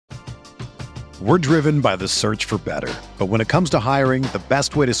We're driven by the search for better. But when it comes to hiring, the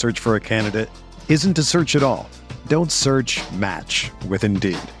best way to search for a candidate isn't to search at all. Don't search, match with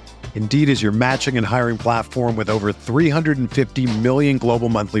Indeed. Indeed is your matching and hiring platform with over 350 million global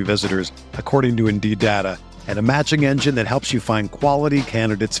monthly visitors, according to Indeed data, and a matching engine that helps you find quality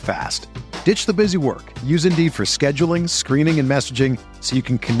candidates fast. Ditch the busy work. Use Indeed for scheduling, screening, and messaging so you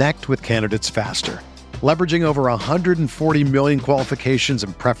can connect with candidates faster. Leveraging over 140 million qualifications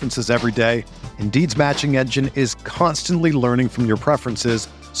and preferences every day, Indeed's matching engine is constantly learning from your preferences,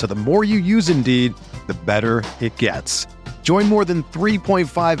 so the more you use Indeed, the better it gets. Join more than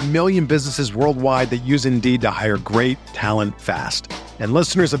 3.5 million businesses worldwide that use Indeed to hire great talent fast. And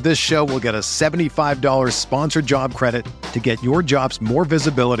listeners of this show will get a $75 sponsored job credit to get your jobs more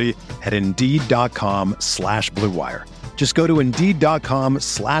visibility at Indeed.com/Blue Wire. Just go to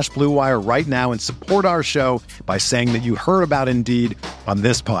Indeed.com/Blue Wire right now and support our show by saying that you heard about Indeed on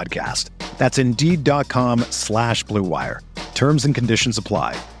this podcast. That's Indeed.com/Blue Wire. Terms and conditions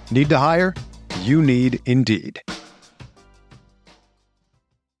apply. Need to hire? You need Indeed.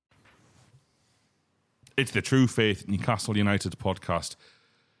 It's the True Faith Newcastle United podcast.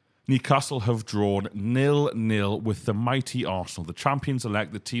 Newcastle have drawn 0-0 with the mighty Arsenal, the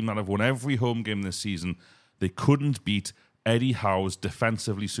champions-elect, the team that have won every home game this season. They couldn't beat Eddie Howe's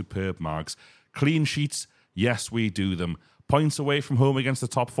defensively superb marks. Clean sheets, yes, we do them. Points away from home against the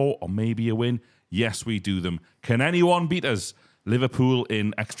top four, or maybe a win, yes, we do them. Can anyone beat us? Liverpool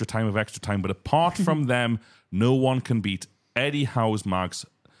in extra time, but apart from them, no one can beat Eddie Howe's marks.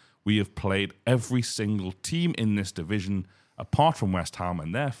 We have played every single team in this division, apart from West Ham,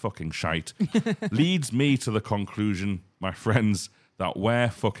 and they're fucking shite. Leads me to the conclusion, my friends, that we're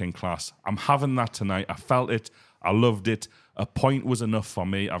fucking class. I'm having that tonight. I felt it. I loved it. A point was enough for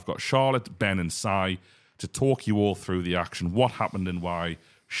me. I've got Charlotte, Ben, and Si to talk you all through the action, what happened and why.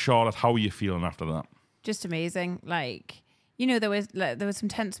 Charlotte, how are you feeling after that? Just amazing. Like, you know, there was some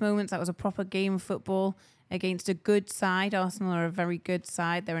tense moments. That was a proper game of football against a good side. Arsenal are a very good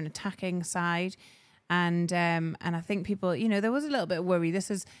side. They're an attacking side. And I think people, you know, there was a little bit of worry.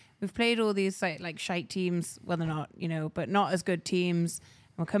 We've played all these like shite teams. Well, they're not, you know, but not as good teams.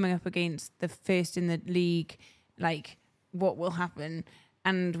 And we're coming up against the first in the league. Like, what will happen?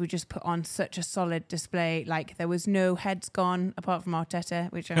 And we just put on such a solid display. Like, there was no heads gone apart from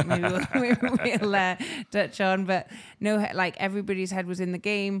Arteta, which maybe we'll touch on. But no, like, everybody's head was in the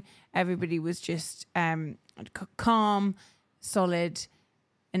game. Everybody was just calm, solid,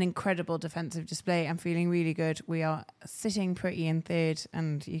 an incredible defensive display. I'm feeling really good. We are sitting pretty in third.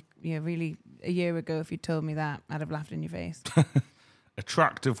 And you really, a year ago, if you told me that, I'd have laughed in your face.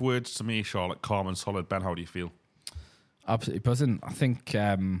 Attractive words to me, Charlotte. Calm and solid. Ben, how do you feel? Absolutely buzzing. I think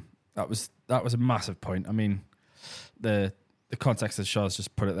that was a massive point. I mean, the context that Shaw's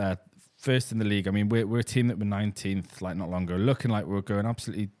just put it there. First in the league. I mean, we're a team that were 19th like not long ago, looking like we were going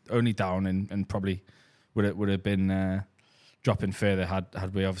absolutely only down and probably would have been dropping further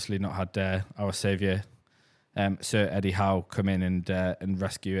had we obviously not had our saviour Sir Eddie Howe come in and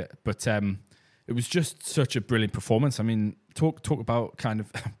rescue it. But it was just such a brilliant performance. I mean, talk about kind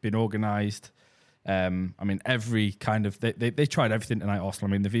of being organised. I mean, every kind of they tried everything tonight, Arsenal.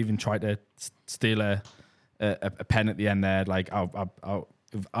 I mean, they've even tried to steal a pen at the end there, like out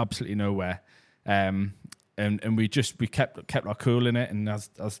of absolutely nowhere. And we kept our cool in it, and as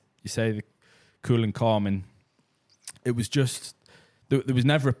you say, the cool and calm. And it was just there was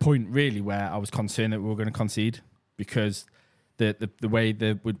never a point really where I was concerned that we were going to concede, because the way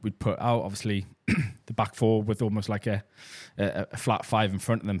we'd put out, obviously the back four with almost like a flat five in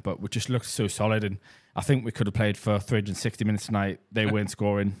front of them, but we just looked so solid. And I think we could have played for 360 minutes tonight. They weren't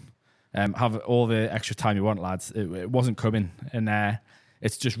scoring. Have all the extra time you want, lads. It wasn't coming. And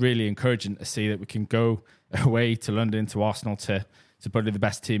it's just really encouraging to see that we can go away to London, to Arsenal, to probably the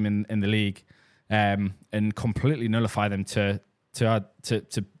best team in the league, and completely nullify them to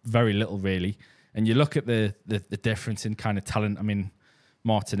very little, really. And you look at the difference in kind of talent. I mean,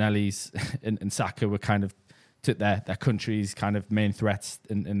 Martinelli's and Saka were kind of took their country's kind of main threats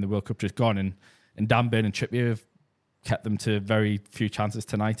in the World Cup just gone, and Dan Burn and Trippier have kept them to very few chances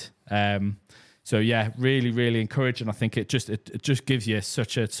tonight. So yeah, really, really encouraging. I think it just gives you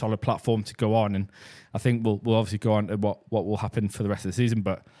such a solid platform to go on, and I think we'll obviously go on to what will happen for the rest of the season.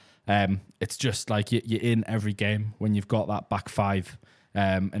 But it's just like you're in every game when you've got that back five.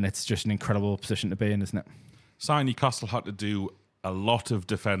 And it's just an incredible position to be in, isn't it? Newcastle had to do a lot of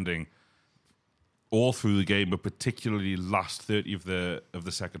defending all through the game, but particularly last 30 of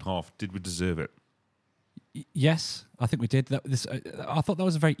the second half. Did we deserve it? Yes, I think we did. I thought that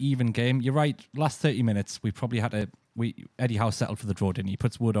was a very even game. You're right. Last 30 minutes, we probably had to. Eddie Howe settled for the draw, didn't he? He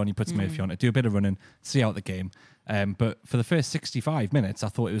puts Wood on, he puts Murphy on it, do a bit of running, see out the game. But for the first 65 minutes, I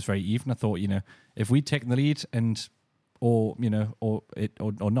thought it was very even. I thought, if we'd taken the lead or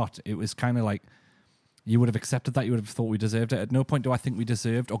not, it was kind of like you would have accepted that. You would have thought we deserved it. At no point do I think we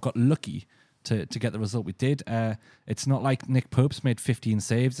deserved or got lucky to get the result we did. It's not like Nick Pope's made 15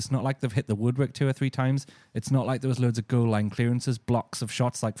 saves. It's not like they've hit the woodwork 2 or 3 times. It's not like there was loads of goal line clearances, blocks of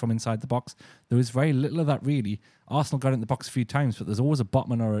shots like from inside the box. There was very little of that, really. Arsenal got in the box a few times, but there's always a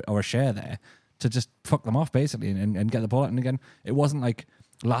Botman or a Share there to just fuck them off, basically, and get the ball out. And again, it wasn't like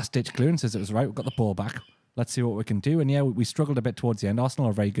last-ditch clearances. It was, right, we've got the ball back. Let's see what we can do. And yeah, we struggled a bit towards the end. Arsenal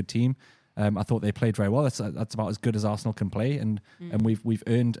are a very good team. I thought they played very well. That's about as good as Arsenal can play, and we've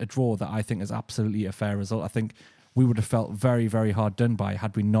earned a draw that I think is absolutely a fair result. I think we would have felt very, very hard done by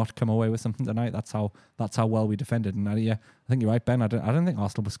had we not come away with something tonight. That's how well we defended. And I think you're right, Ben. I don't think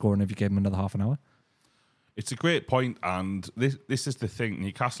Arsenal was scoring if you gave them another half an hour. It's a great point, and this is the thing.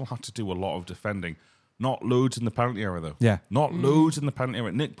 Newcastle had to do a lot of defending. Not loads in the penalty area, though. Yeah. Not loads in the penalty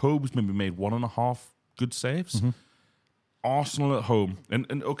area. Nick Pope's maybe made 1.5 good saves. Mm-hmm. Arsenal at home,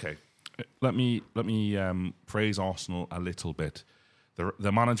 and okay. Let me praise Arsenal a little bit.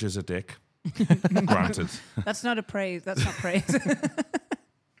 The manager's a dick. Granted. That's not a praise. That's not praise.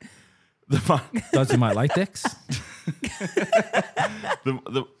 Does you might like dicks?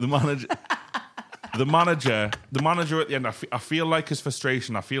 The manager at the end, I feel like his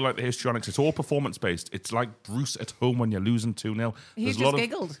frustration, I feel like the histrionics, it's all performance based. It's like Bruce at home when you're losing 2-0. He just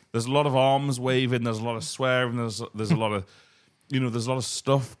giggled. There's a lot of arms waving, there's a lot of swearing, there's a lot of there's a lot of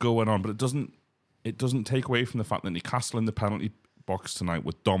stuff going on, but it doesn't take away from the fact that Newcastle in the penalty box tonight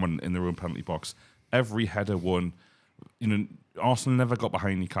were dominant in their own penalty box. Every header won. Arsenal never got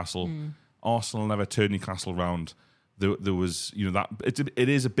behind Newcastle. Arsenal never turned Newcastle round. There was, that it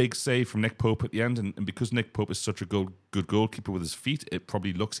is a big save from Nick Pope at the end, and because Nick Pope is such a good goalkeeper with his feet, it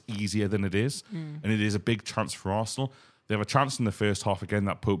probably looks easier than it is, and it is a big chance for Arsenal. They have a chance in the first half again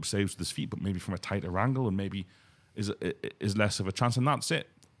that Pope saves with his feet, but maybe from a tighter angle, and maybe is less of a chance, and that's it.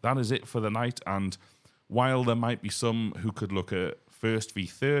 That is it for the night. And while there might be some who could look at first v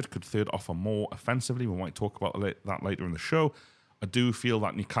third, could third offer more offensively, we might talk about that later in the show, I do feel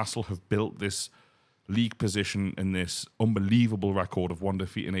that Newcastle have built this league position and this unbelievable record of 1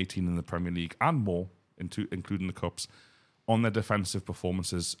 defeat in 18 in the Premier League and more, including the Cups, on their defensive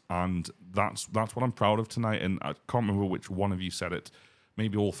performances, and that's what I'm proud of tonight. And I can't remember which one of you said it,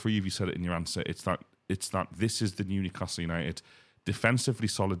 maybe all 3 of you said it in your answer. It's that this is the new Newcastle United, defensively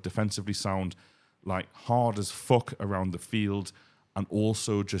solid, defensively sound, like hard as fuck around the field, and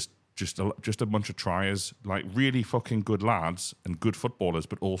also just a bunch of triers, like really fucking good lads and good footballers,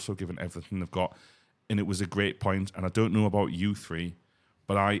 but also giving everything they've got. And it was a great point. And I don't know about you 3,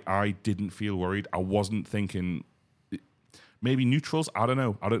 but I didn't feel worried. I wasn't thinking maybe neutrals. I don't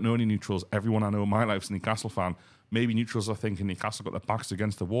know. I don't know any neutrals. Everyone I know in my life's a Newcastle fan. Maybe neutrals are thinking Newcastle got their backs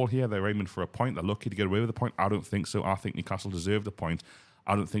against the wall here. They're aiming for a point. They're lucky to get away with a point. I don't think so. I think Newcastle deserved a point.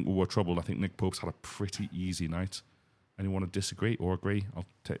 I don't think we were troubled. I think Nick Pope's had a pretty easy night. Anyone to disagree or agree? I'll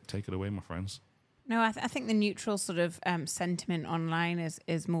take it away, my friends. No, I think the neutral sort of sentiment online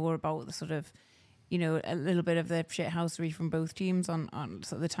is more about the sort of, a little bit of the shithousery from both teams on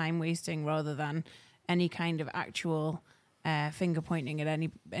sort of the time wasting rather than any kind of actual finger pointing at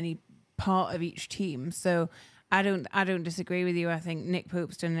any part of each team. So I don't disagree with you. I think Nick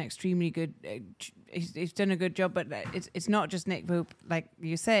Pope's done an extremely good. He's done a good job, but it's not just Nick Pope, like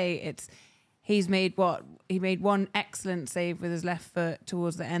you say. He made one excellent save with his left foot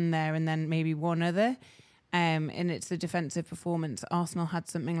towards the end there, and then maybe one other. And it's the defensive performance. Arsenal had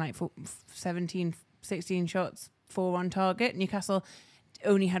something like 16 shots, 4 on target. Newcastle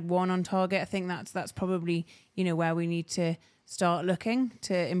only had 1 on target. I think that's probably where we need to start looking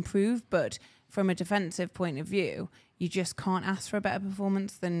to improve. But from a defensive point of view, you just can't ask for a better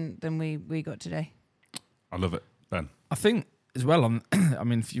performance than we got today. I love it, Ben. I think as well.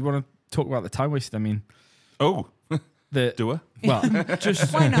 If you want to talk about the time wasted, do I? Well,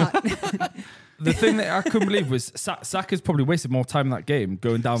 just why not? The thing that I couldn't believe was Saka's probably wasted more time in that game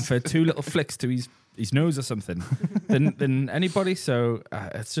going down for 2 little flicks to his nose or something than anybody. So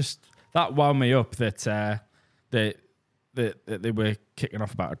it's just that wound me up that they were kicking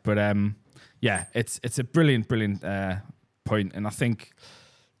off about it. But it's a brilliant point, and I think,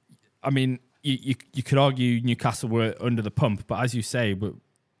 you could argue Newcastle were under the pump, but as you say,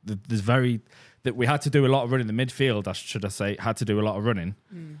 that we had to do a lot of running in the midfield. Had to do a lot of running,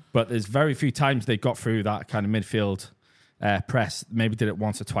 but there's very few times they got through that kind of midfield press. Maybe did it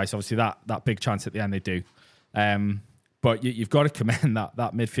once or twice. Obviously, that big chance at the end they do. But you've got to commend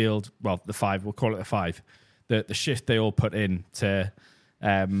that midfield. Well, the five. We'll call it the five. The shift they all put in to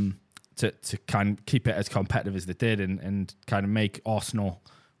kind of keep it as competitive as they did, and kind of make Arsenal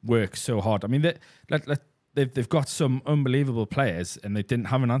work so hard. I mean, they've got some unbelievable players, and they didn't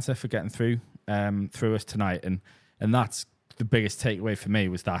have an answer for getting through us tonight. And that's the biggest takeaway for me,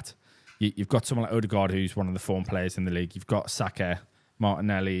 was that you've got someone like Odegaard, who's one of the form players in the league. You've got Saka,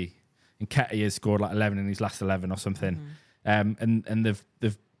 Martinelli, and Nketiah has scored like 11 in his last 11 or something. And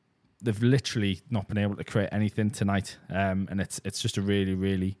they've literally not been able to create anything tonight. And it's just a really,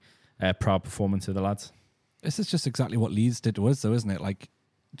 really proud performance of the lads. This is just exactly what Leeds did to us, though, isn't it? Like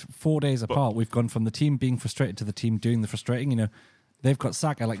 4 days apart, we've gone from the team being frustrated to the team doing the frustrating. You know, they've got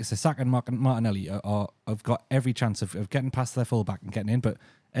Saka, like I say, Saka and Martinelli have got every chance of getting past their fullback and getting in. But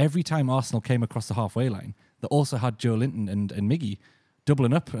every time Arsenal came across the halfway line, they also had Joe Linton and Miggy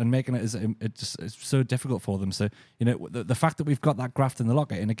doubling up and making it it's so difficult for them. So, you know, the fact that we've got that graft in the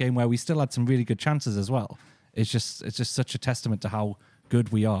locker in a game where we still had some really good chances as well, it's just such a testament to how good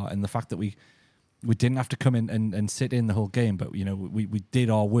we are, and the fact that we didn't have to come in and sit in the whole game, but you know, we did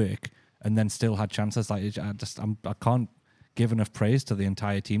our work and then still had chances. Like I can't give enough praise to the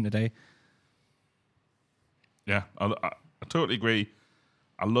entire team today. Yeah, I totally agree.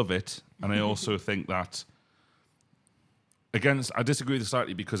 I love it, and I also think that I disagree with you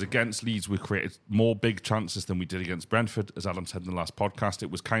slightly, because against Leeds we created more big chances than we did against Brentford. As Adam said in the last podcast,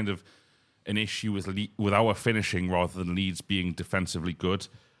 it was kind of an issue with our finishing rather than Leeds being defensively good.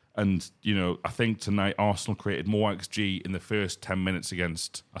 And, you know, I think tonight Arsenal created more XG in the first 10 minutes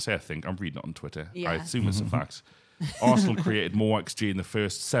against... I think, I'm reading it on Twitter. Yeah. I assume it's a fact. Arsenal created more XG in the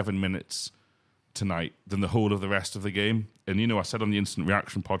first 7 minutes tonight than the whole of the rest of the game. And, you know, I said on the Instant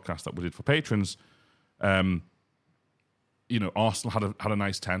Reaction podcast that we did for patrons, you know, Arsenal had a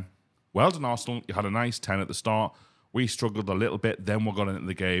nice 10. Well done, Arsenal. You had a nice 10 at the start. We struggled a little bit, then we got into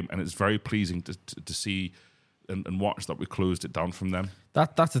the game, and it's very pleasing to see and watch that we closed it down from them.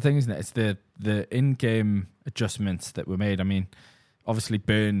 That's the thing, isn't it? It's the in-game adjustments that were made. I mean, obviously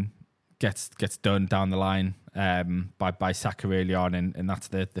Burn gets done down the line by Saka early on, and that's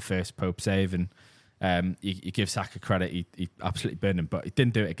the first Pope save. And you give Saka credit; he absolutely burned him, but he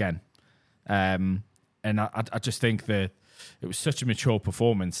didn't do it again. And I just think that it was such a mature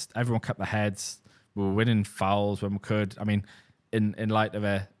performance. Everyone kept their heads. We were winning fouls when we could. I mean, in light of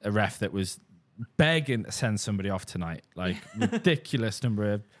a ref that was begging to send somebody off tonight, like ridiculous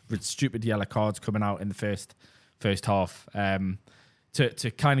number of stupid yellow cards coming out in the first half.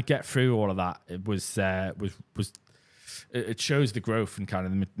 To kind of get through all of that, it shows the growth and kind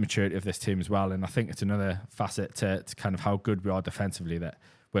of the maturity of this team as well. And I think it's another facet to kind of how good we are defensively, that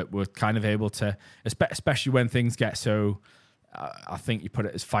we're kind of able to, especially when things get so. I think you put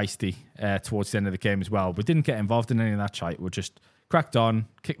it as feisty towards the end of the game as well. We didn't get involved in any of that shite. We just cracked on,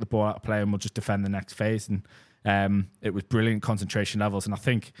 kicked the ball out of play, and we'll just defend the next phase. And it was brilliant concentration levels. And I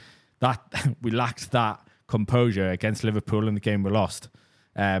think that we lacked that composure against Liverpool in the game we lost.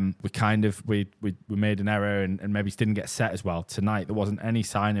 We made an error and maybe didn't get set as well. Tonight, there wasn't any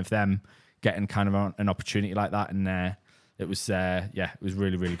sign of them getting kind of an opportunity like that. And it was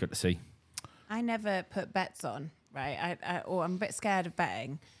really, really good to see. I never put bets on. Right, I'm a bit scared of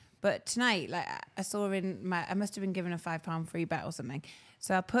betting, but tonight, like I saw I must have been given a £5 free bet or something.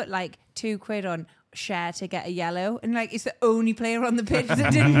 So I put like £2 on Share to get a yellow, and like it's the only player on the pitch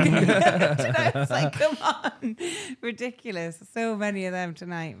that didn't get it tonight. I was like, come on, ridiculous! So many of them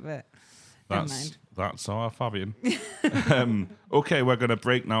tonight, but never mind. That's our Fabian. Okay, we're going to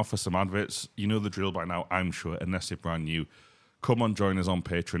break now for some adverts. You know the drill by now, I'm sure, unless you're brand new. Come on, join us on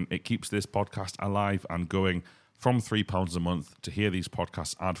Patreon. It keeps this podcast alive and going. From £3 a month to hear these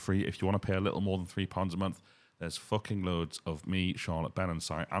podcasts ad-free. If you want to pay a little more than £3 a month, there's fucking loads of me, Charlotte, Ben and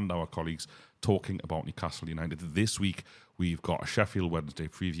Si and our colleagues talking about Newcastle United. This week, we've got a Sheffield Wednesday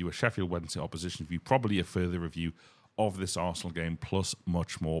preview, a Sheffield Wednesday opposition review, probably a further review of this Arsenal game, plus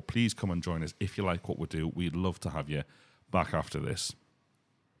much more. Please come and join us if you like what we do. We'd love to have you back after this.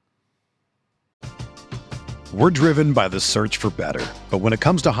 We're driven by the search for better. But when it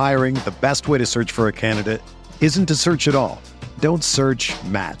comes to hiring, the best way to search for a candidate isn't to search at all. Don't search,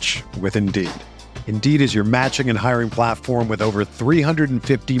 match with Indeed. Indeed is your matching and hiring platform with over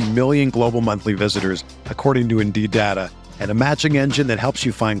 350 million global monthly visitors, according to Indeed data, and a matching engine that helps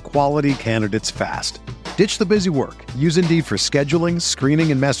you find quality candidates fast. Ditch the busy work. Use Indeed for scheduling,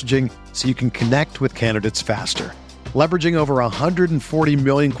 screening, and messaging so you can connect with candidates faster. Leveraging over 140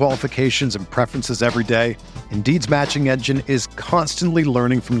 million qualifications and preferences every day, Indeed's matching engine is constantly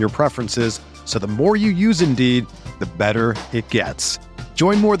learning from your preferences So the more you use Indeed, the better it gets.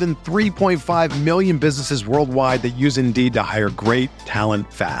 Join more than 3.5 million businesses worldwide that use Indeed to hire great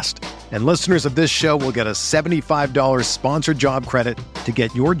talent fast. And listeners of this show will get a $75 sponsored job credit to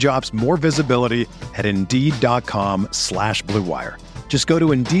get your jobs more visibility at Indeed.com/Blue Wire. Just go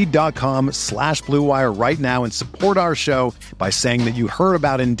to Indeed.com/Blue Wire right now and support our show by saying that you heard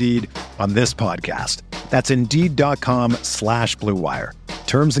about Indeed on this podcast. That's Indeed.com/Blue Wire.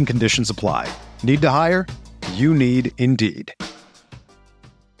 Terms and conditions apply. Need to hire? You need Indeed.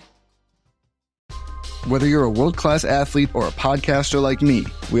 Whether you're a world-class athlete or a podcaster like me,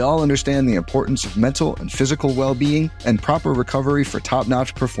 we all understand the importance of mental and physical well-being and proper recovery for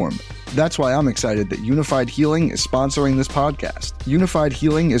top-notch performance. That's why I'm excited that Unified Healing is sponsoring this podcast. Unified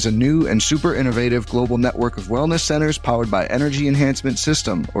Healing is a new and super innovative global network of wellness centers powered by Energy Enhancement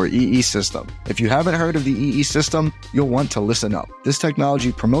System, or EE System. If you haven't heard of the EE System, you'll want to listen up. This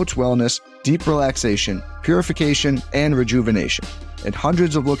technology promotes wellness, deep relaxation, purification, and rejuvenation. At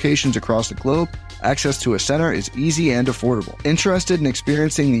hundreds of locations across the globe, access to a center is easy and affordable. Interested in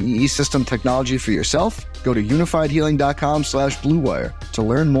experiencing the EE System technology for yourself? Go to unifiedhealing.com/Blue Wire to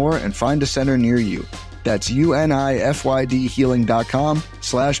learn more and find a center near you. That's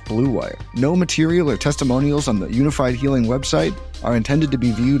UNIFYDhealing.com/Blue Wire. No material or testimonials on the Unified Healing website are intended to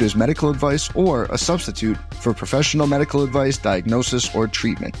be viewed as medical advice or a substitute for professional medical advice, diagnosis, or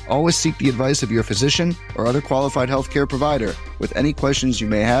treatment. Always seek the advice of your physician or other qualified healthcare provider with any questions you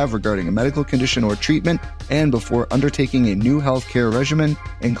may have regarding a medical condition or treatment and before undertaking a new healthcare regimen,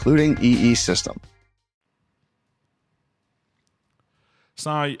 including EE System.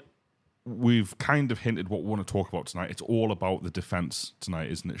 Si, we've kind of hinted what we want to talk about tonight. It's all about the defence tonight,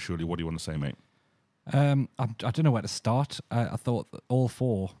 isn't it, surely? What do you want to say, mate? I don't know where to start. I thought that all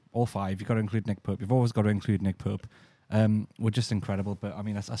five, you've got to include Nick Pope. You've always got to include Nick Pope. Were just incredible. But I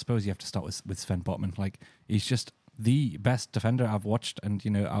mean, I suppose you have to start with Sven Botman. Like, he's just the best defender I've watched. And,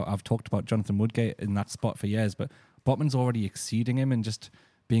 you know, I've talked about Jonathan Woodgate in that spot for years, but Botman's already exceeding him and just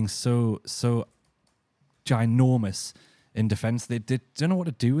being so ginormous in defence. They don't know what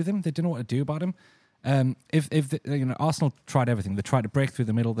to do with him. They don't know what to do about him. Arsenal tried everything. They tried to break through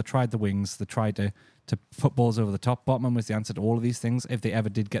the middle. They tried the wings. They tried to put balls over the top. Botman was the answer to all of these things. If they ever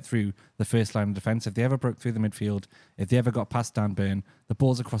did get through the first line of defence, if they ever broke through the midfield, if they ever got past Dan Burn, the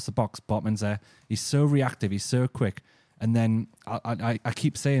balls across the box, Botman's there. He's so reactive. He's so quick. And then I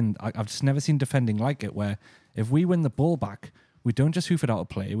keep saying I've just never seen defending like it, where if we win the ball back, we don't just hoof it out of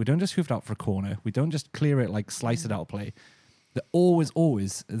play. We don't just hoof it out for a corner. We don't just clear it, like slice it out of play. They're always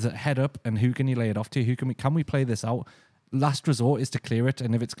is a head up, and who can you lay it off to? Who can we play this out? Last resort is to clear it,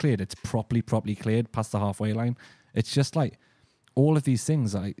 and if it's cleared, it's properly cleared past the halfway line. It's just like all of these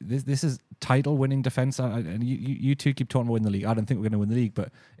things. Like this is title-winning defense, and you two keep talking about winning the league. I don't think we're going to win the league,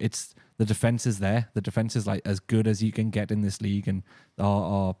 but it's the defense is there. The defense is like as good as you can get in this league, and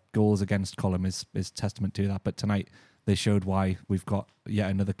our goals against column is testament to that. But tonight, they showed why we've got yet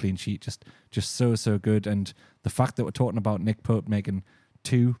another clean sheet. Just so good. And the fact that we're talking about Nick Pope making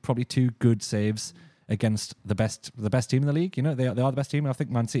probably two good saves against the best team in the league. You know, they are the best team. I think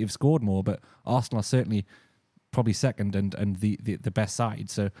Man City have scored more, but Arsenal are certainly probably second and the best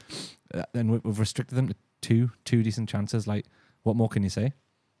side. So then we've restricted them to two decent chances. Like, what more can you say?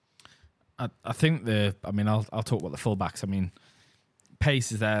 I think I'll talk about the fullbacks. I mean,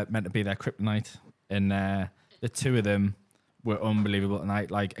 pace is meant to be their kryptonite, and the two of them were unbelievable tonight.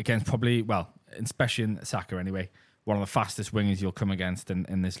 Like, against probably, especially in Saka anyway, one of the fastest wingers you'll come against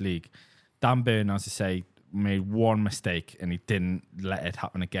in this league. Dan Burn, as I say, made one mistake and he didn't let it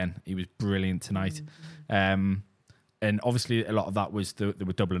happen again. He was brilliant tonight. And obviously a lot of that was they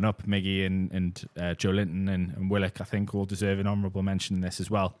were doubling up. Miggy and Joe Linton and Willock, I think, all deserve an honourable mention in this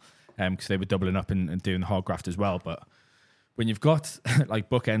as well, because they were doubling up and doing the hard graft as well. But when you've got like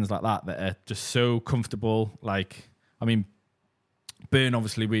bookends like that are just so comfortable, like, I mean, Burn,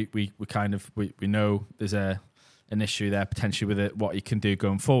 obviously we know there's an issue there potentially with what he can do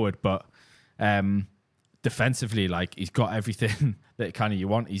going forward, but defensively, like, he's got everything that kind of you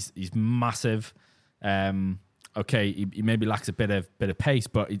want. He's massive. Okay, he maybe lacks a bit of pace,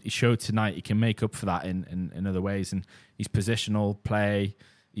 but he showed tonight he can make up for that in other ways. And he's positional play.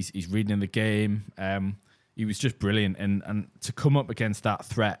 He's reading the game. He was just brilliant. And to come up against that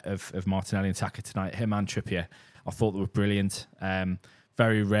threat of Martinelli and Saka tonight, him and Trippier, I thought they were brilliant.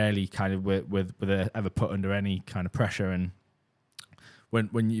 Very rarely kind of were they ever put under any kind of pressure. And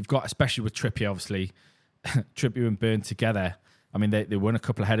when you've got, especially with Trippier, obviously, Trippier and Burn together, I mean, they won a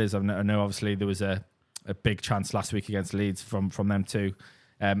couple of headers. I know obviously there was a big chance last week against Leeds from them too.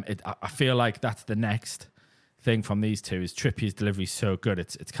 I feel like that's the next thing from these two is Trippier's delivery is so good.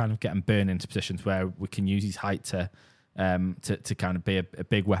 It's kind of getting Burn into positions where we can use his height to kind of be a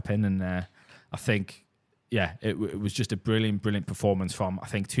big weapon. And I think, it was just a brilliant performance from, I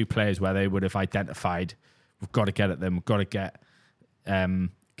think, two players where they would have identified, we've got to get at them, we've got to get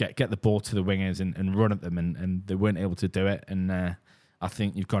the ball to the wingers and run at them, and they weren't able to do it. And I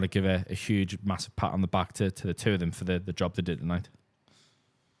think you've got to give a huge, massive pat on the back to the two of them for the job they did tonight.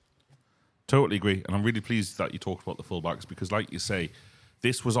 Totally agree. And I'm really pleased that you talked about the fullbacks because, like you say,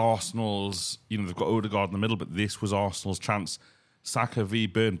 this was Arsenal's, they've got Odegaard in the middle, but this was Arsenal's chance. Saka v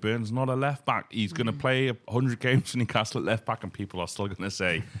Burn. Burn's not a left back. He's going to play 100 games for Newcastle at left back, and people are still going to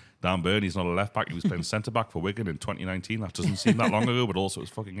say, Dan Burn, he's not a left back. He was playing centre back for Wigan in 2019. That doesn't seem that long ago, but also it was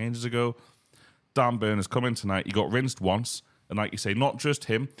fucking ages ago. Dan Burn has come in tonight. He got rinsed once. And like you say, not just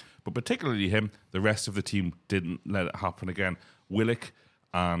him, but particularly him, the rest of the team didn't let it happen again. Willock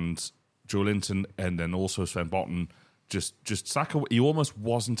and Joe Linton, and then also Sven Botman, just Saka, he almost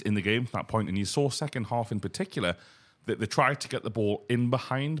wasn't in the game at that point. And you saw second half in particular that they tried to get the ball in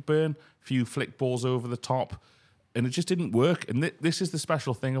behind Burn, few flick balls over the top, and it just didn't work. And this is the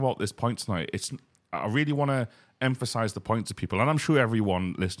special thing about this point tonight. I really want to emphasize the points to people, and I'm sure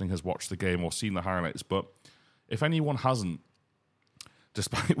everyone listening has watched the game or seen the highlights, but if anyone hasn't,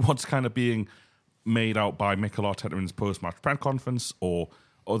 despite what's kind of being made out by Mikel Arteta in his post-match press conference or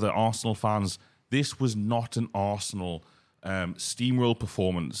other Arsenal fans, this was not an Arsenal steamroll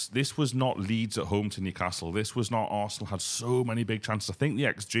performance. This was not Leeds at home to Newcastle. This was not Arsenal had so many big chances. I think the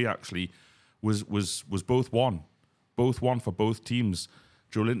XG actually was both one for both teams.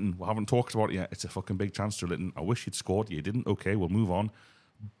 Joe Linton, we haven't talked about it yet. It's a fucking big chance, Joe Linton. I wish he'd scored. You didn't. Okay, we'll move on.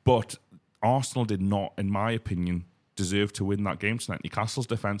 But Arsenal did not, in my opinion, deserve to win that game tonight. Newcastle's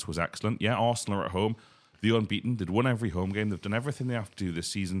defence was excellent. Yeah, Arsenal are at home. The unbeaten. They'd won every home game. They've done everything they have to do this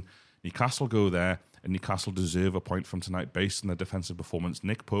season. Newcastle go there, and Newcastle deserve a point from tonight based on their defensive performance.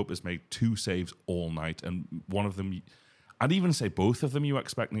 Nick Pope has made 2 saves all night, and one of them, I'd even say both of them you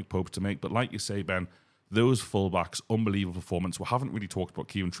expect Nick Pope to make, but like you say, Ben, those fullbacks, unbelievable performance. We haven't really talked about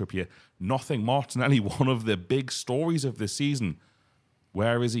Kieran Trippier. Nothing. Martinelli, one of the big stories of this season.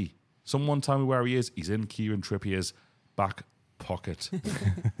 Where is he? Someone tell me where he is. He's in Kieran Trippier's back pocket.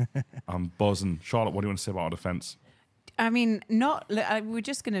 I'm buzzing. Charlotte, what do you want to say about our defence? I mean, we're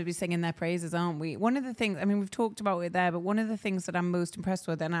just going to be singing their praises, aren't we? One of the things, I mean, we've talked about it there, but one of the things that I'm most impressed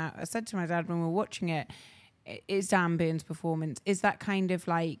with, and I said to my dad when we were watching it, is Dan Burn's performance. Is that kind of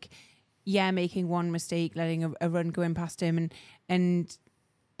like, making one mistake, letting a run go in past him, and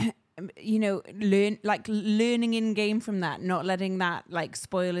learning in game from that, not letting that like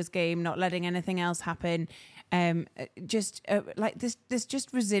spoil his game, not letting anything else happen. This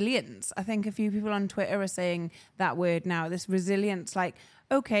just resilience. I think a few people on Twitter are saying that word now. This resilience, like,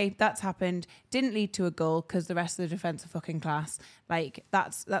 okay, that's happened. Didn't lead to a goal because the rest of the defense are fucking class. Like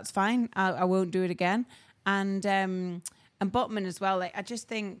that's fine. I won't do it again. And Botman as well. Like I just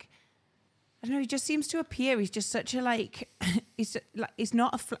think, I don't know. He just seems to appear. He's just such a he's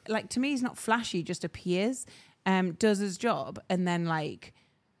not to me. He's not flashy. He just appears, does his job, and then I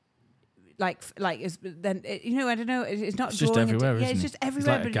don't know. It's not just everywhere. It's just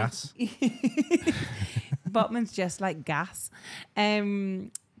everywhere. It's like gas. Botman's just like gas.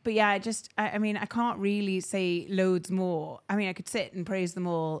 But yeah, I mean, I can't really say loads more. I mean, I could sit and praise them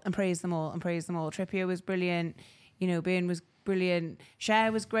all and praise them all and praise them all. Trippier was brilliant. Burn was brilliant.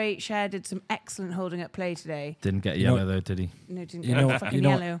 Cher was great. Cher did some excellent holding up play today. Didn't get yellow though, did he? No, didn't get fucking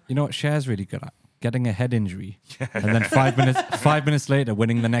yellow. You know what Cher's really good at? Getting a head injury, and then 5 minutes later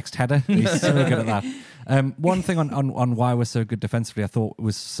winning the next header. He's so good at that. One thing on why we're so good defensively, I thought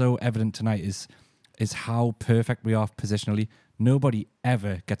was so evident tonight is how perfect we are positionally. Nobody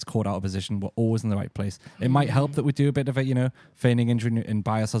ever gets caught out of position. We're always in the right place. It might help that we do a bit of a feigning injury and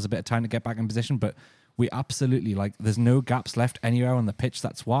buy ourselves a bit of time to get back in position, but we absolutely there's no gaps left anywhere on the pitch.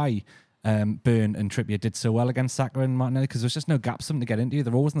 That's why Burn and Trippier did so well against Saka and Martinelli, because there's just no gaps for them to get into.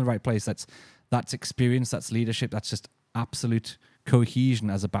 They're always in the right place. That's experience, that's leadership, that's just absolute cohesion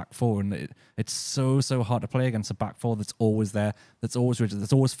as a back four, and it's so hard to play against a back four that's always there, that's always rigid,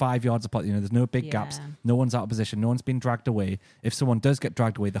 that's always 5 yards apart. There's no big gaps, no one's out of position, no one's been dragged away. If someone does get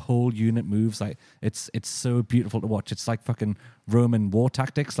dragged away, the whole unit moves. It's so beautiful to watch. It's like fucking Roman war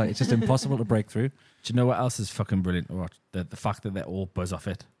tactics. It's just impossible to break through. Do you know what else is fucking brilliant to watch? The fact that they all buzz off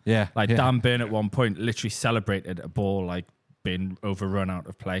it. Yeah. Dan Burn at one point literally celebrated a ball being overrun out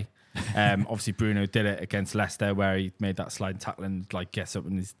of play. Obviously Bruno did it against Leicester where he made that sliding tackle and gets up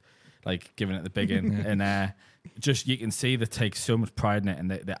and he's giving it the big in. And just you can see they take so much pride in it, and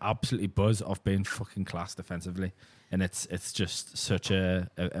they absolutely buzz off being fucking class defensively. And it's just such a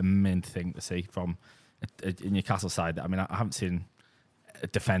mint thing to see from a Newcastle side. I mean, I haven't seen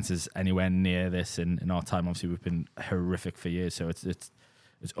defences anywhere near this in our time. Obviously, we've been horrific for years, so it's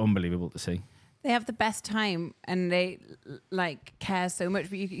unbelievable to see. They have the best time and they care so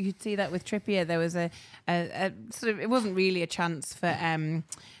much. But you could see that with Trippier. There was a sort of, it wasn't really a chance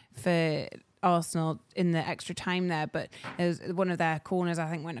for Arsenal in the extra time there, but it was one of their corners, I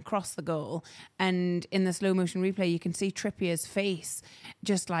think, went across the goal. And in the slow motion replay, you can see Trippier's face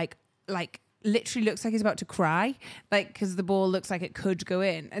just like literally looks like he's about to cry, because the ball looks like it could go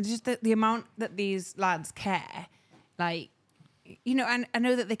in. And just the amount that these lads care, and I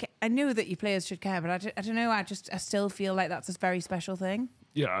know that I know that your players should care, but I don't know. I still feel like that's a very special thing.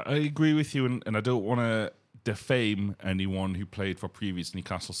 Yeah, I agree with you, and I don't want to defame anyone who played for previous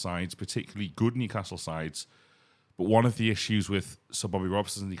Newcastle sides, particularly good Newcastle sides. But one of the issues with Sir Bobby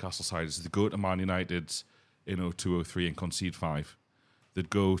Robson's Newcastle side is they go to Man United in 02-03 and concede 5. They'd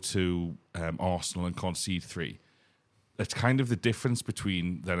go to Arsenal and concede 3. It's kind of the difference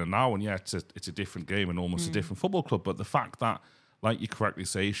between then and now. And yeah, it's a different game and almost a different football club. But the fact that, like you correctly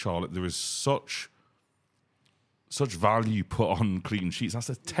say, Charlotte, there is such value put on clean sheets. That's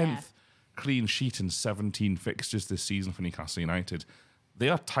the 10th clean sheet in 17 fixtures this season for Newcastle United. They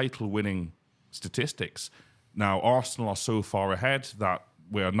are title-winning statistics. Now, Arsenal are so far ahead that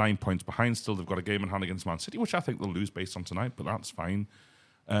we're 9 points behind still. They've got a game in hand against Man City, which I think they'll lose based on tonight, but that's fine.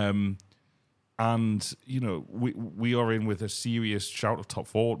 And, we are in with a serious shout of top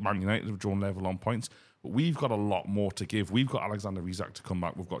 4. Man United have drawn level on points. But we've got a lot more to give. We've got Alexander Isak to come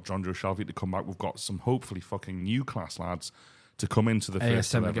back. We've got Jonjo Shelvey to come back. We've got some hopefully fucking new class lads to come into the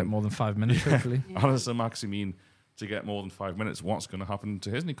first 11. To get more than 5 minutes, hopefully. Alisson Maximin to get more than 5 minutes. What's going to happen to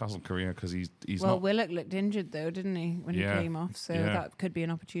his Newcastle career? Because he's well, not... Willock looked injured, though, didn't he, when he came off? So that could be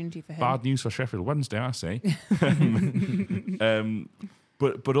an opportunity for him. Bad news for Sheffield Wednesday, I say.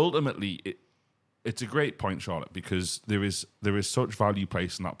 But ultimately... It's a great point, Charlotte, because there is such value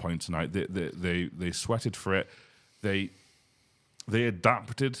placed in that point tonight. They sweated for it. They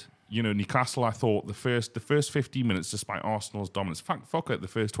adapted. Newcastle, I thought the first 15 minutes, despite Arsenal's dominance, fuck it, the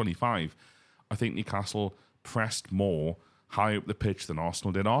first 25, I think Newcastle pressed more high up the pitch than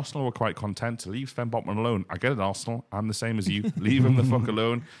Arsenal did. Arsenal were quite content to leave Sven Botman alone. I get it, Arsenal. I'm the same as you. Leave him the fuck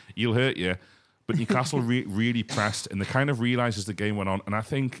alone. He'll hurt you. But Newcastle really pressed, and they kind of realised as the game went on. And I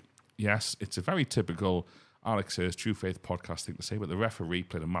think, yes, it's a very typical Alex Hurst True Faith podcast thing to say, but the referee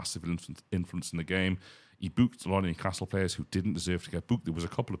played a massive influence in the game. He booked a lot of Newcastle players who didn't deserve to get booked. There was a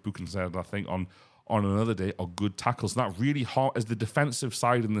couple of bookings there that I think on another day are good tackles. That really harmed, as the defensive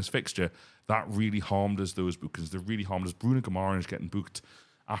side in this fixture, that really harmed us, those bookings. They really harmed us. Bruno Guimaraes getting booked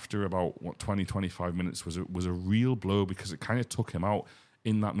after about, 20-25 minutes was a real blow, because it kind of took him out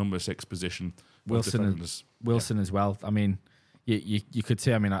in that number 6 position. Wilson as well. I mean, you could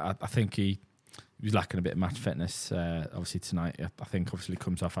say, I think he was lacking a bit of match fitness, obviously tonight. I think obviously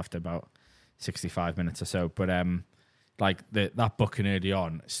comes off after about 65 minutes or so. But that booking early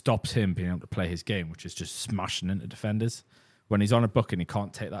on stops him being able to play his game, which is just smashing into defenders. When he's on a booking, he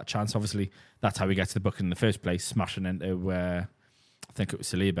can't take that chance. Obviously, that's how he gets the booking in the first place, smashing into, I think it was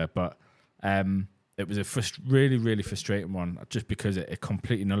Saliba. But it was a really, really frustrating one, just because it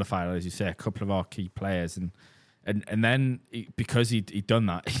completely nullified, as you say, a couple of our key players. And then because he'd done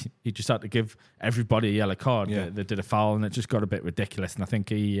that, he just had to give everybody a yellow card that did a foul, and it just got a bit ridiculous. And I think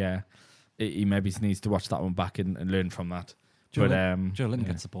he maybe needs to watch that one back and learn from that. Joe Linton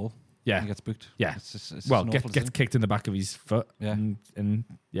gets the ball. Yeah. He gets booked. Yeah. It's gets kicked in the back of his foot and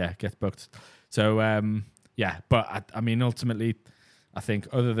gets booked. So, but ultimately, I think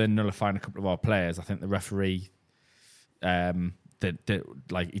other than nullifying a couple of our players, I think the referee, he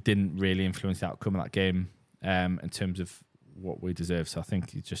didn't really influence the outcome of that game in terms of what we deserve. So I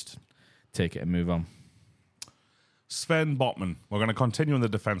think you just take it and move on. Sven Botman. We're going to continue in the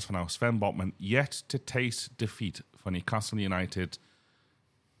defence for now. Sven Botman, yet to taste defeat for Newcastle United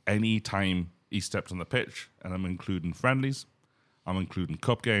any time he stepped on the pitch, and I'm including friendlies, I'm including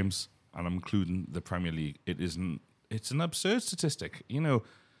cup games, and I'm including the Premier League. It's an absurd statistic.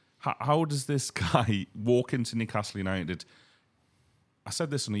 How does this guy walk into Newcastle United? I said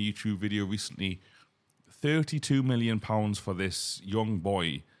this on a YouTube video recently. £32 million for this young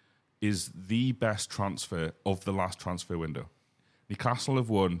boy is the best transfer of the last transfer window. Newcastle have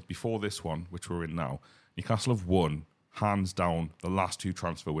won, before this one, which we're in now, Newcastle have won, hands down, the last 2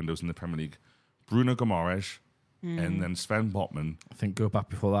 transfer windows in the Premier League. Bruno Guimaraes and then Sven Botman. I think go back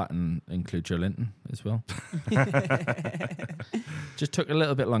before that and include Joe Linton as well. Just took a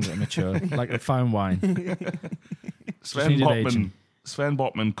little bit longer to mature, like a fine wine. Sven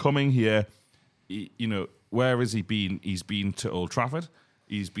Botman coming here, where has he been? He's been to Old Trafford.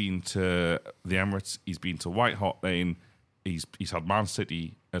 He's been to the Emirates. He's been to White Hart Lane. He's had Man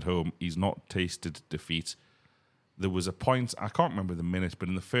City at home. He's not tasted defeat. There was a point, I can't remember the minute, but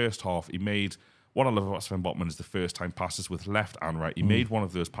in the first half, he made, what I love about Sven Botman is the first time passes with left and right. He made one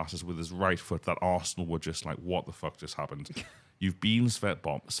of those passes with his right foot that Arsenal were just like, what the fuck just happened? You've been Sven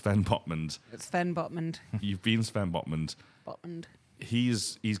Botman. It's Sven Botman. You've been Sven Botman. Botman.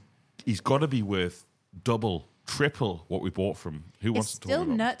 He's got to be worth double, triple what we bought from. Who wants to talk about? It's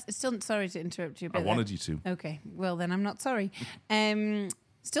still nuts. It's still, sorry to interrupt you. I wanted you to. Okay, well then I'm not sorry.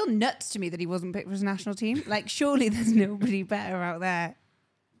 Still nuts to me that he wasn't picked for his national team. Like, surely there's nobody better out there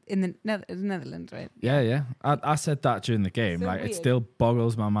in the Netherlands, right? Yeah. I said that during the game. So like, weird. it still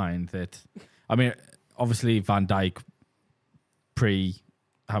boggles my mind that, I mean, obviously Van Dijk pre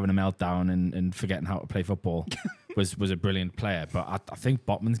having a meltdown and forgetting how to play football was a brilliant player. But I think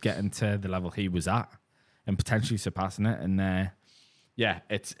Botman's getting to the level he was at and potentially surpassing it. And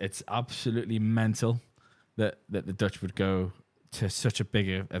it's absolutely mental that the Dutch would go to such a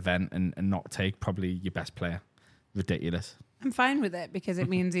big event and not take probably your best player. Ridiculous. I'm fine with it because it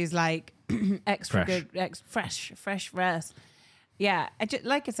means he's like extra Fresh. good, fresh verse. Yeah,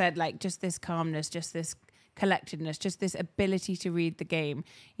 like I said, like just this calmness, just this collectedness, just this ability to read the game.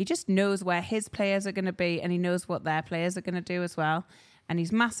 He just knows where his players are going to be, and he knows what their players are going to do as well. And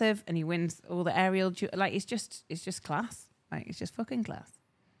he's massive, and he wins all the aerial. Like it's just class. Like it's just fucking class.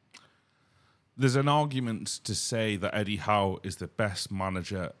 There's an argument to say that Eddie Howe is the best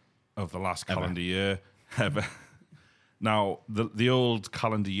manager of the last calendar year ever. Now, the old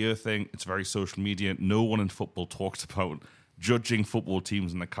calendar year thing, it's very social media. No one in football talked about judging football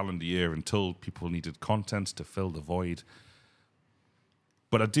teams in the calendar year until people needed content to fill the void.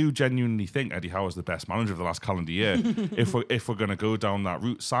 But I do genuinely think Eddie Howe is the best manager of the last calendar year. if we're going to go down that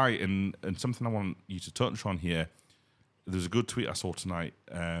route, Si, and something I want you to touch on here, there's a good tweet I saw tonight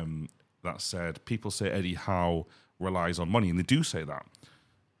that said, people say Eddie Howe relies on money, and they do say that.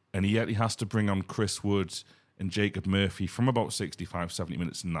 And yet he has to bring on Chris Wood and Jacob Murphy from about 65, 70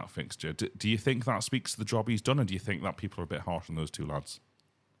 minutes in that fixture. Do you think that speaks to the job he's done, or do you think that people are a bit harsh on those two lads?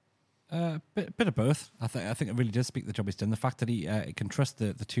 Bit of both. I think it really does speak to the job he's done. The fact that he can trust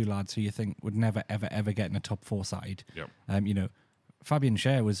the two lads who you think would never, ever get in a top four side. Yep. Fabian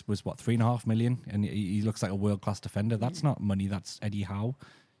Schär was what, 3.5 million, and he looks like a world-class defender. That's not money, that's Eddie Howe.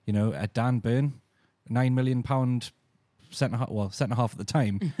 Dan Burn, £9 million centre half at the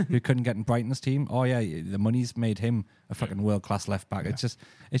time, who couldn't get in Brighton's team. Oh yeah, the money's made him a fucking world-class left back. Yeah.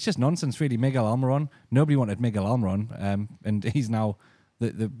 It's just nonsense, really. Miguel Almiron, nobody wanted Miguel Almiron, and he's now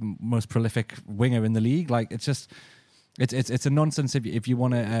the most prolific winger in the league. Like it's a nonsense if you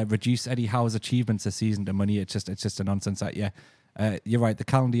want to reduce Eddie Howe's achievements this season to money. It's just a nonsense. That you're right. The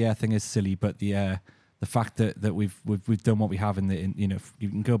calendar year thing is silly, but the fact that we've done what we have you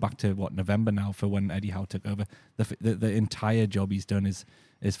can go back to November now for when Eddie Howe took over. The entire job he's done is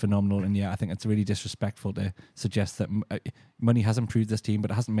phenomenal, and I think it's really disrespectful to suggest that money has improved this team,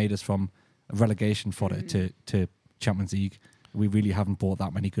 but it hasn't made us from relegation fodder to Champions League. We really haven't bought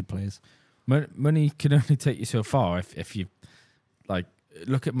that many good players. Money can only take you so far if you like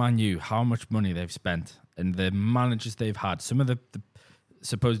look at Man U, how much money they've spent and the managers they've had. Some of the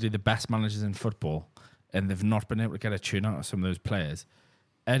supposedly the best managers in football, and they've not been able to get a tune out of some of those players.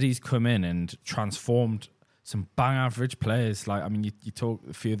 Eddie's come in and transformed some bang average players. Like, I mean, you talk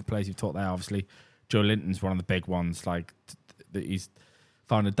a few of the players you've talked there. Obviously, Joe Linton's one of the big ones. Like, he's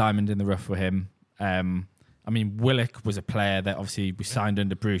found a diamond in the rough for him. I mean, Willock was a player that obviously we signed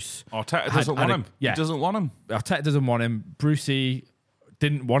under Bruce. Arteta doesn't want him. Yeah. He doesn't want him. Arteta doesn't want him. Brucey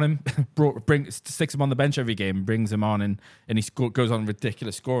didn't want him. Sticks him on the bench every game, brings him on, and he goes on a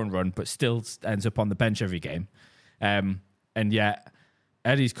ridiculous scoring run, but still ends up on the bench every game. And yet,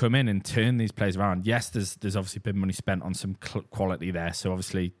 Eddie's come in and turned these players around. Yes, there's obviously been money spent on some quality there. So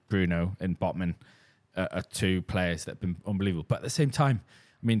obviously Bruno and Botman are two players that have been unbelievable. But at the same time,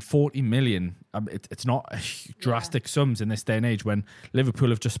 I mean, 40 million, it's not drastic sums in this day and age when Liverpool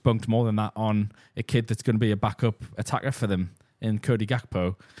have just spunked more than that on a kid that's going to be a backup attacker for them in Cody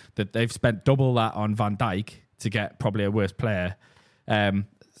Gakpo, that they've spent double that on Van Dijk to get probably a worse player.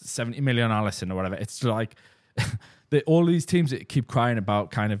 70 million on Alisson or whatever. It's like all these teams that keep crying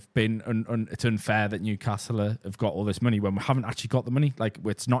about kind of being it's unfair that Newcastle have got all this money when we haven't actually got the money. Like,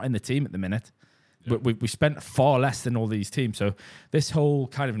 it's not in the team at the minute. Yeah. We spent far less than all these teams. So this whole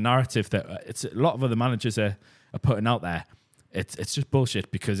kind of narrative that it's a lot of other managers are putting out there, it's just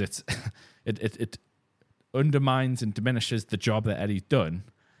bullshit, because it undermines and diminishes the job that Eddie's done.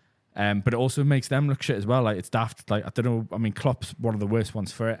 But it also makes them look shit as well. Like, it's daft. Like, I don't know. I mean, Klopp's one of the worst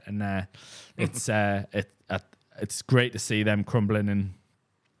ones for it, and it's great to see them crumbling and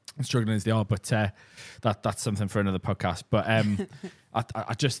struggling as they are, but that's something for another podcast. But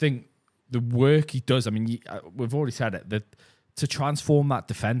I just think the work he does, I mean, we've already said it, that to transform that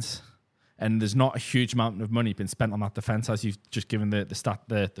defence, and there's not a huge amount of money been spent on that defence, as you've just given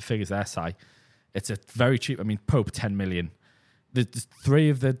the figures there, Si. It's a very cheap, I mean, Pope, 10 million. The three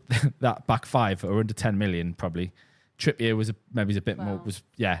of that back five are under 10 million, probably. Trippier was maybe a bit more,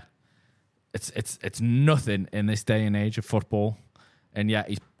 it's nothing in this day and age of football. And yet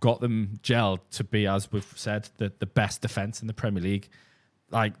he's got them gelled to be, as we've said, the best defence in the Premier League.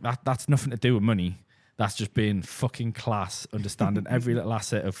 Like, that's nothing to do with money. That's just being fucking class, understanding every little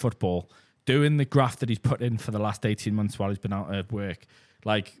asset of football, doing the graft that he's put in for the last 18 months while he's been out at work.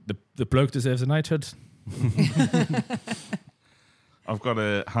 Like, the bloke deserves a knighthood. I've got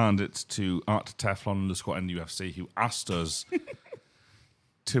to hand it to Art Teflon _NUFC, who asked us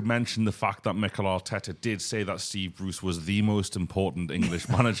to mention the fact that Mikel Arteta did say that Steve Bruce was the most important English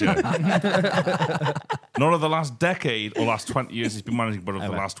manager. Not of the last decade or last 20 years he's been managing, but of the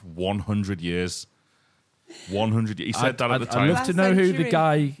last 100 years. 100 years. He said that at the time. I'd love to know who's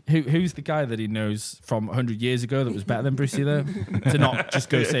the guy that he knows from 100 years ago that was better than Brucey, though, to not just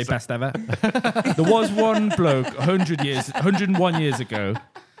go say best ever. There was one bloke 101 years ago.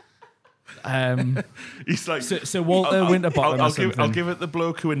 He's like, so Walter Winterbottom. I'll give it the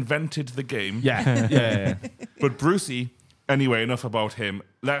bloke who invented the game. Yeah. But Brucey, anyway, enough about him.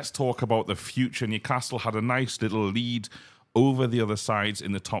 Let's talk about the future. Newcastle had a nice little lead over the other sides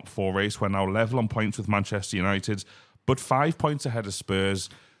in the top four race. We're now level on points with Manchester United, but 5 points ahead of Spurs.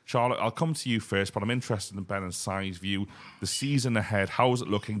 Charlotte, I'll come to you first, but I'm interested in Ben and Si's view. The season ahead, how's it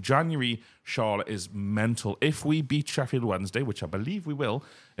looking? January, Charlotte, is mental. If we beat Sheffield Wednesday, which I believe we will,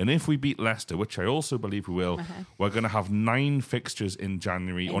 and if we beat Leicester, which I also believe we will, we're going to have 9 fixtures in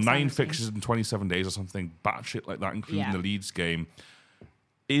January, or 9 fixtures in 27 days or something, batshit like that, including the Leeds game.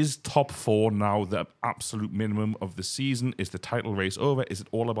 Is top 4 now the absolute minimum of the season? Is the title race over? Is it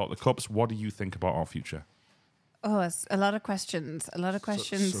all about the cups? What do you think about our future? Oh, it's a lot of questions. So many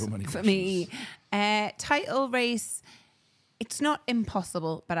questions for me. Title race, it's not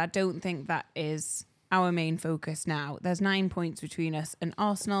impossible, but I don't think that is our main focus now. There's 9 points between us and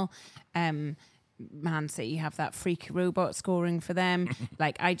Arsenal. Man City have that freak robot scoring for them.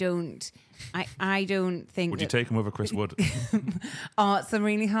 Like, I don't think. Would you take him over Chris Wood? Oh, it's a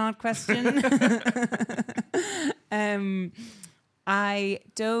really hard question. I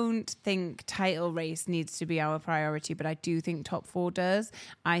don't think title race needs to be our priority, but I do think top 4 does.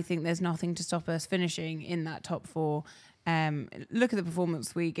 I think there's nothing to stop us finishing in that top 4. Look at the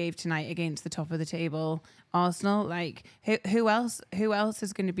performance we gave tonight against the top of the table Arsenal. Like, who else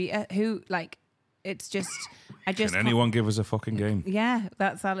is going to be it's just, Can anyone give us a fucking game? Yeah,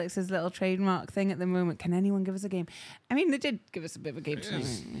 that's Alex's little trademark thing at the moment. Can anyone give us a game? I mean, they did give us a bit of a game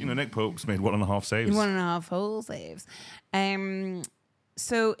tonight. Nick Pope's made 1.5 saves. 1.5 whole saves.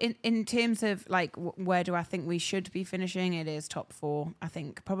 So in terms of like where do I think we should be finishing? It is top 4. I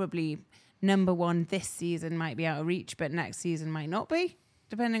think probably number 1 this season might be out of reach, but next season might not be,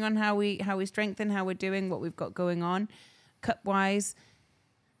 depending on how we strengthen, how we're doing, what we've got going on. Cup wise,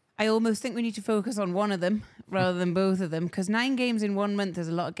 I almost think we need to focus on one of them rather than both of them, because 9 games in 1 month is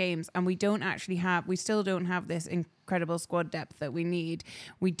a lot of games, and we still don't have this incredible squad depth that we need.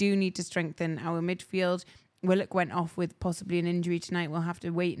 We do need to strengthen our midfield. Willock went off with possibly an injury tonight. We'll have to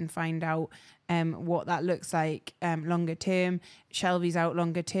wait and find out what that looks like longer term. Shelby's out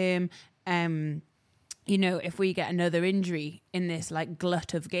longer term. If we get another injury in this like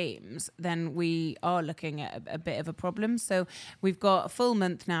glut of games, then we are looking at a bit of a problem. So we've got a full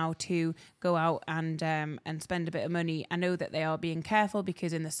month now to go out and spend a bit of money. I know that they are being careful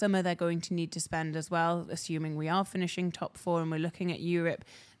because in the summer they're going to need to spend as well, assuming we are finishing top 4 and we're looking at Europe.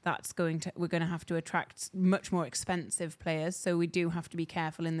 We're going to have to attract much more expensive players. So we do have to be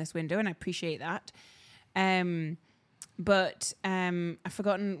careful in this window, and I appreciate that. But I've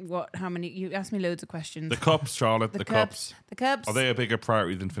forgotten how many. You asked me loads of questions. The Cups, Charlotte. The Cups. The Cups. Are they a bigger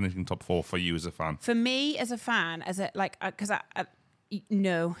priority than finishing top 4 for you as a fan? For me as a fan,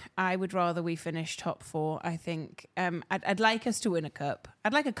 no, I would rather we finish top 4. I think I'd like us to win a cup.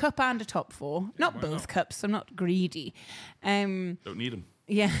 I'd like a cup and a top 4, not both cups. I'm not greedy. Don't need them.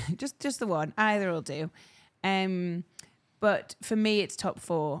 Yeah, just the one. Either will do. But for me, it's top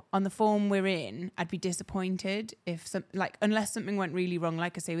 4. On the form we're in, I'd be disappointed if unless something went really wrong,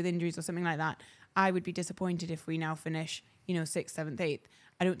 like I say, with injuries or something like that, I would be disappointed if we now finish, 6th, 7th, 8th.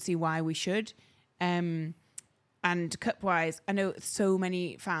 I don't see why we should. And cup-wise, I know so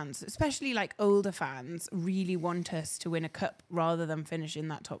many fans, especially like older fans, really want us to win a cup rather than finish in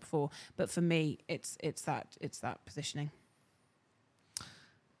that top 4. But for me, it's that positioning.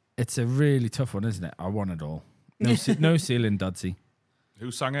 It's a really tough one, isn't it? I want it all. No, no ceiling, Dudsy. Who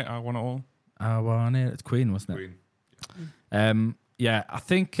sang it? I Want It All? I want it. It's Queen, wasn't it? Queen. Yeah, I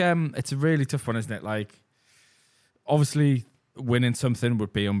think it's a really tough one, isn't it? Like, obviously, winning something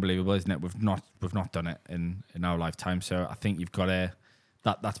would be unbelievable, isn't it? We've not done it in our lifetime, so I think you've got to.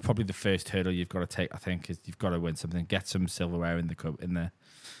 That's probably the first hurdle you've got to take. I think is you've got to win something, get some silverware in the cupboard.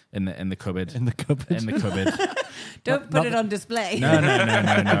 In the cupboard. Don't put it on display. No.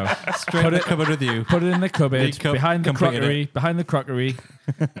 Straight in the cupboard with you. Put it in the cupboard League Cup, behind the completed crockery. Behind the crockery.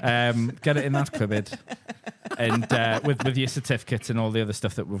 Get it in that cupboard, and with your certificates and all the other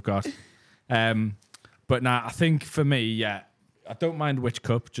stuff that we've got. But now I think for me, yeah, I don't mind which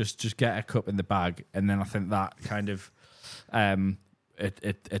cup. Just get a cup in the bag, and then I think that kind of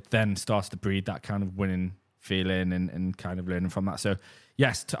it then starts to breed that kind of winning feeling and kind of learning from that. So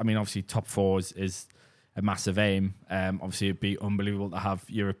yes, I mean obviously top four is a massive aim. Obviously it'd be unbelievable to have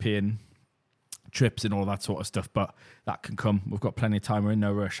European trips and all that sort of stuff, but that can come. We've got plenty of time. We're in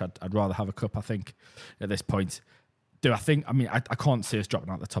no rush. I'd rather have a cup, I think, at this point. Do I think? I mean, I can't see us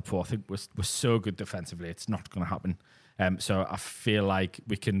dropping out the top four. I think we're so good defensively. It's not going to happen. So I feel like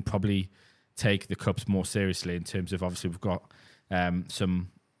we can probably take the cups more seriously in terms of obviously we've got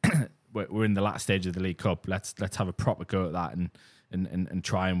some. We're in the last stage of the League Cup. Let's have a proper go at that and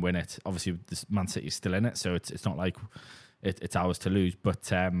try and win it. Obviously, this Man City is still in it, so it's not like it's ours to lose.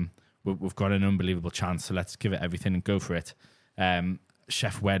 But we've got an unbelievable chance, so let's give it everything and go for it.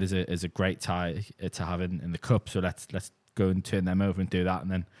 Chef Wed is a great tie to have in the cup, so let's go and turn them over and do that,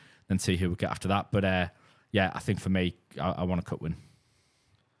 and then see who we get after that. But yeah, I think for me, I want a cup win.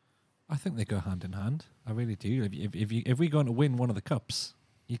 I think they go hand in hand. I really do. If we're going to win one of the cups,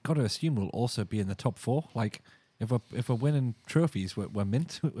 you've got to assume we'll also be in the top four. Like if we're winning trophies, we're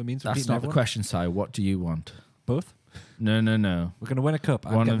mint. It means we're That's not the question, Si. What do you want? Both. No. We're going to win a cup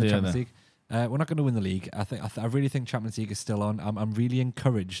and One get or the the Champions other. League. We're not going to win the league. I really think Champions League is still on. I'm really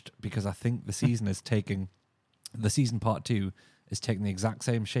encouraged because I think the season is taking the season part 2 is taking the exact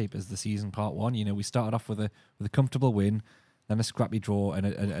same shape as the season part 1. You know, we started off with a comfortable win, then a scrappy draw, and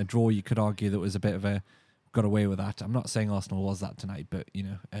a draw you could argue that was a bit of a got away with that. I'm not saying Arsenal was that tonight, but you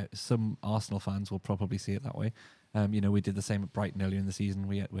know, some Arsenal fans will probably see it that way. You know, we did the same at Brighton earlier in the season.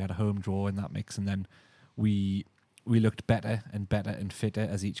 We had a home draw in that mix, and then we looked better and fitter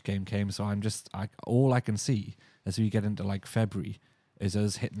as each game came. So all I can see as we get into like February is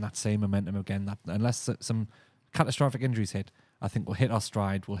us hitting that same momentum again. That unless some catastrophic injuries hit, I think we'll hit our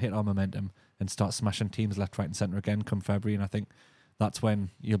stride, we'll hit our momentum, and start smashing teams left, right, and centre again come February. And I think that's when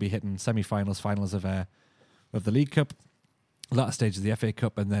you'll be hitting semi-finals, finals of the League Cup, latter stage of the FA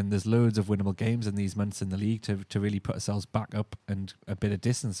Cup, and then there's loads of winnable games in these months in the league to really put ourselves back up and a bit of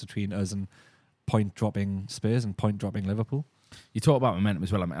distance between us and point-dropping Spurs and point-dropping Liverpool. You talk about momentum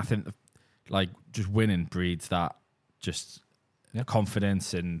as well. I mean, I think like just winning breeds that just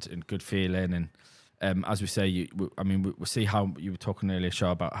confidence and good feeling. And as we say, we see how you were talking earlier,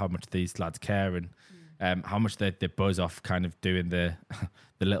 Shaw, about how much these lads care and how much they buzz off kind of doing the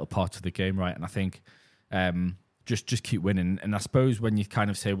little parts of the game right. And I think just keep winning. And I suppose when you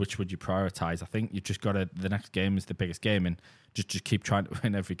kind of say which would you prioritise, I think you've just got to, the next game is the biggest game, and just keep trying to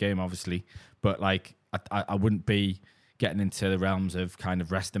win every game, obviously. But like I wouldn't be getting into the realms of kind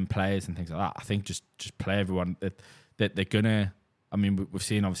of resting players and things like that. I think just play everyone that they're gonna. I mean, we've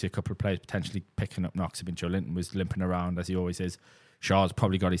seen obviously a couple of players potentially picking up knocks. I mean, Joe Linton was limping around as he always is. Shaw's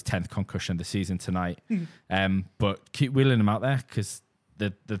probably got his 10th concussion of the season tonight. But keep wheeling them out there because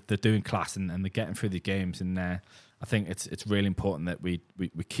they're doing class and they're getting through the games. And I think it's really important that we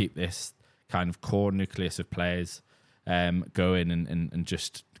keep this kind of core nucleus of players going and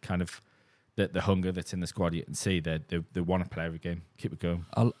just kind of the hunger that's in the squad. You can see they want to play every game. Keep it going.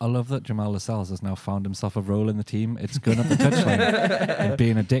 I love that Jamal Lascelles has now found himself a role in the team. It's going up the touchline and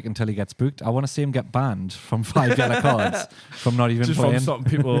being a dick until he gets booked. I want to see him get banned from 5 yellow cards from not even just playing. From stopping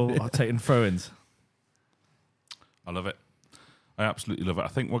people taking throw-ins. I love it. I absolutely love it. I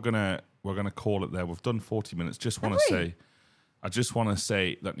think we're gonna call it there. We've done 40 minutes. I just want to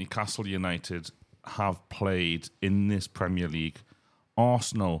say that Newcastle United have played in this Premier League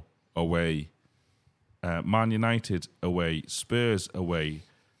Arsenal away, Man United away, Spurs away,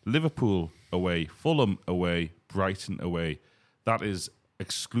 Liverpool away, Fulham away, Brighton away. That is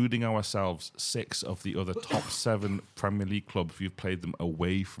excluding ourselves 6 of the other top 7 Premier League clubs. We've played them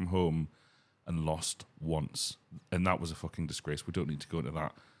away from home and lost once, and that was a fucking disgrace. We don't need to go into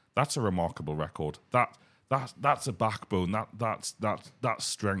that. That's a remarkable record. That's a backbone. That's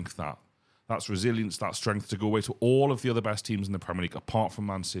strength. That's resilience. That's strength to go away to all of the other best teams in the Premier League, apart from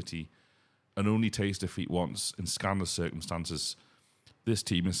Man City, and only taste defeat once in scandalous circumstances. this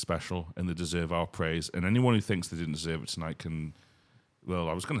team is special and they deserve our praise. And anyone who thinks they didn't deserve it tonight can... Well,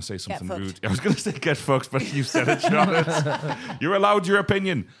 I was going to say something rude. I was going to say get fucked, but you said it, Charlotte. You're allowed your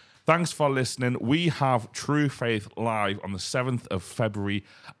opinion. Thanks for listening. We have True Faith live on the 7th of February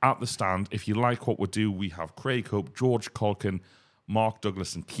at the Stand. If you like what we do, we have Craig Hope, George Culkin, Mark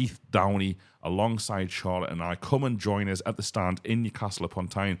Douglas and Keith Downey alongside Charlotte and I. Come and join us at the Stand in Newcastle upon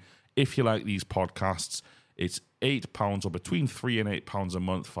Tyne. If you like these podcasts, it's £8 or between £3 and £8 a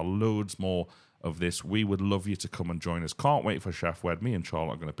month for loads more of this. We would love you to come and join us. Can't wait for Chef Wed. Me and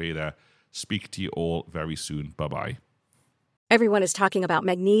Charlotte are going to be there. Speak to you all very soon. Bye-bye. Everyone is talking about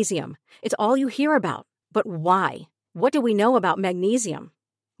magnesium. It's all you hear about. But why? What do we know about magnesium?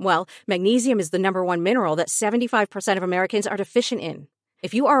 Well, magnesium is the number one mineral that 75% of Americans are deficient in.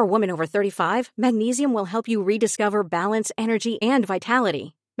 If you are a woman over 35, magnesium will help you rediscover balance, energy, and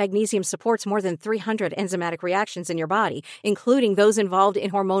vitality. Magnesium supports more than 300 enzymatic reactions in your body, including those involved in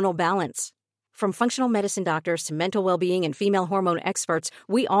hormonal balance. From functional medicine doctors to mental well-being and female hormone experts,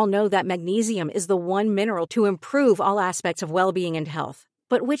 we all know that magnesium is the one mineral to improve all aspects of well-being and health.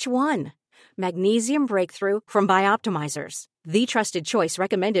 But which one? Magnesium Breakthrough from Bioptimizers, the trusted choice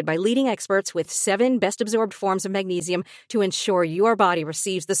recommended by leading experts with 7 best-absorbed forms of magnesium to ensure your body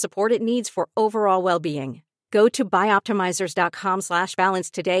receives the support it needs for overall well-being. Go to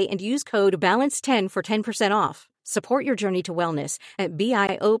bioptimizers.com/balance today and use code BALANCE10 for 10% off. Support your journey to wellness at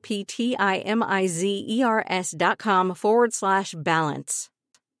bioptimizers.com/balance.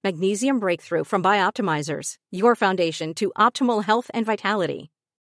 Magnesium Breakthrough from Bioptimizers, your foundation to optimal health and vitality.